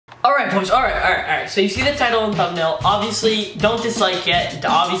Alright, boys, alright. So you see the title and thumbnail. Obviously, don't dislike it.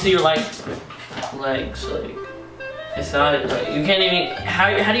 Obviously, you're like, it's not, like, you can't even, how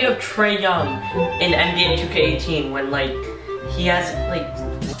do you have Trae Young in NBA 2K18 when, like, he has, like,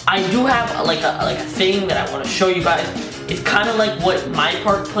 I do have, like a thing that I want to show you guys. It's kind of like what my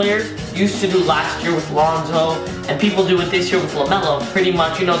park players used to do last year with Lonzo, and people do it this year with LaMelo. Pretty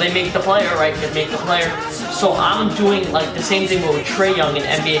much, you know, they make the player, right? They make the player. So I'm doing like the same thing with Trae Young in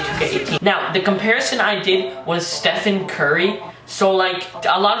NBA 2K18. Now, the comparison I did was Stephen Curry. So like,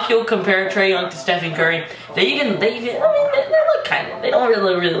 a lot of people compare Trae Young to Stephen Curry. They even, I mean, they look kind of, they don't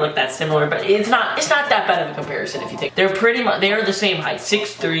really look that similar, but it's not that bad of a comparison if you think. They're pretty much, they are the same height,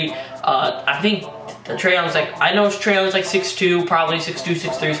 6'3". I think Trae Young's like, I know Trae Young's like 6'2", probably 6'2",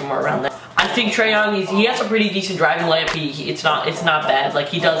 6'3", somewhere around there. I think Trae Young, he has a pretty decent driving layup. It's not bad. Like,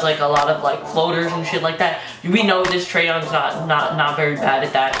 he does like a lot of like floaters and shit like that. We know this Trae Young's not very bad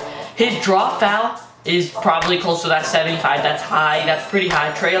at that. His draw foul is probably close to that 75. That's high. That's pretty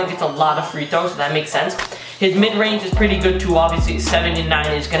high. Trae Young gets a lot of free throws, so that makes sense. His mid-range is pretty good too. Obviously, 7 and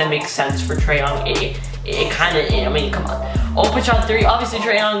 9 is gonna make sense for Trae Young. It kind of, I mean, come on. Open shot 3, obviously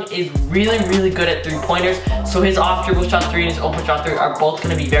Trae Young is really good at 3-pointers. So his off-dribble shot 3 and his open shot 3 are both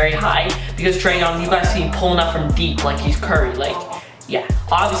gonna be very high, because Trae Young, you guys see him pulling up from deep like he's Curry. Like, yeah.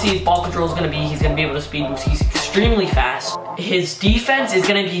 Obviously, his ball control is gonna be, he's gonna be able to speed boost. He's extremely fast. His defense is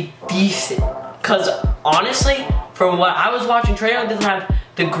gonna be decent. Cause honestly, from what I was watching, Trae Young doesn't have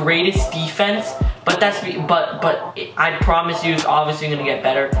the greatest defense, but I promise you, it's obviously gonna get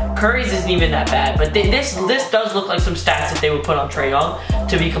better. Curry's isn't even that bad, but this does look like some stats that they would put on Trae Young,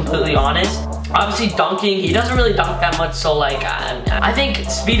 to be completely honest. Obviously, dunking, he doesn't really dunk that much, so like, I think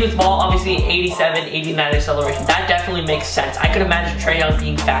speed with ball, obviously 87, 89 acceleration, that definitely makes sense. I could imagine Trae Young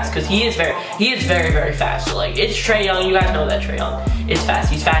being fast, because he is very fast. So like, it's Trae Young, you guys know that Trae Young is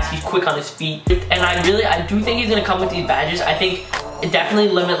fast. He's fast, he's quick on his feet, and I do think he's gonna come with these badges. I think definitely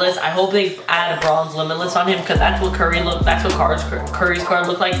limitless. I hope they add a bronze limitless on him, because that's what Curry's card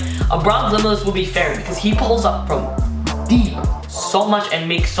look like. A bronze limitless will be fair, because he pulls up from deep so much and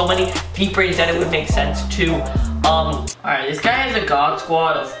makes so many deep range that it would make sense too. Alright, this guy has a God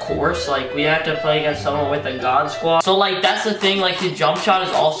Squad, of course. Like, we have to play against someone with a God Squad. So like, that's the thing, like, his jump shot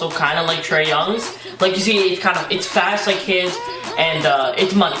is also kind of like Trae Young's. Like, you see, it's fast like his, and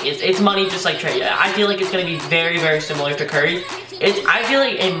it's money. It's money just like Trae. I feel like it's gonna be very similar to Curry. I feel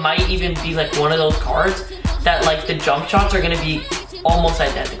like it might even be like one of those cards that like the jump shots are gonna be almost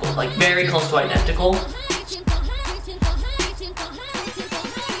identical, like very close to identical.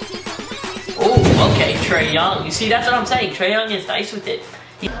 Oh, okay, Trae Young. You see, that's what I'm saying. Trae Young is nice with it.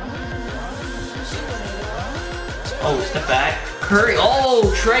 Oh, step back. Curry. Oh,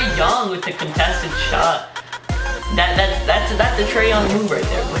 Trae Young with the contested shot. That's a Trae Young move right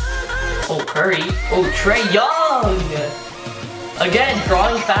there. Oh, Curry. Oh, Trae Young. Again,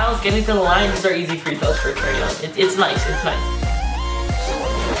 drawing fouls, getting to the line, these are easy free throws for Trae Young. It's nice.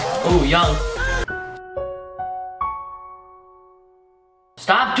 Oh, Young.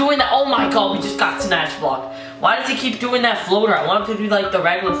 Stop doing that. Oh my god, we just got snatch blocked. Why does he keep doing that floater? I want him to do like the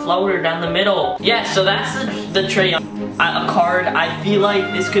regular floater down the middle. Yeah, so that's the Trae Young card. I feel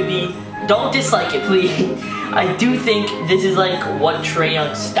like this could be, don't dislike it, please. I do think this is like what Trae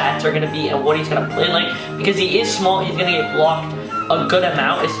Young's stats are gonna be and what he's gonna play like, because he is small, he's gonna get blocked a good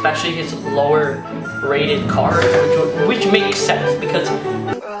amount, especially his lower rated card, which makes sense, because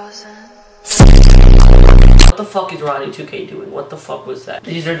what the fuck is Ronnie 2K doing? What the fuck was that?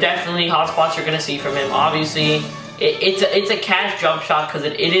 These are definitely hot spots you're gonna see from him. Obviously, it's a cash jump shot, because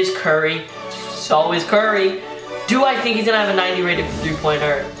it is Curry. So is Curry. Do I think he's gonna have a 90 rated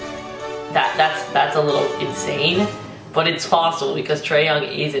 3-pointer? That's a little insane, but it's possible, because Trae Young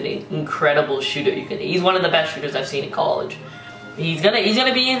is an incredible shooter. He's one of the best shooters I've seen in college. He's gonna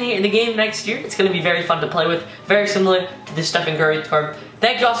be in the game next year. It's gonna be very fun to play with. Very similar to the Stephen Curry card.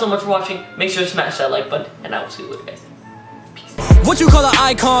 Thank you all so much for watching. Make sure to smash that like button, and I will see you later, guys. Peace. What you call an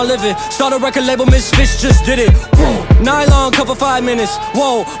icon living? Start a record label, Misfits just did it. Nylon cover 5 minutes.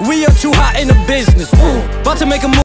 Whoa, we are too hot in the business. About to make a move.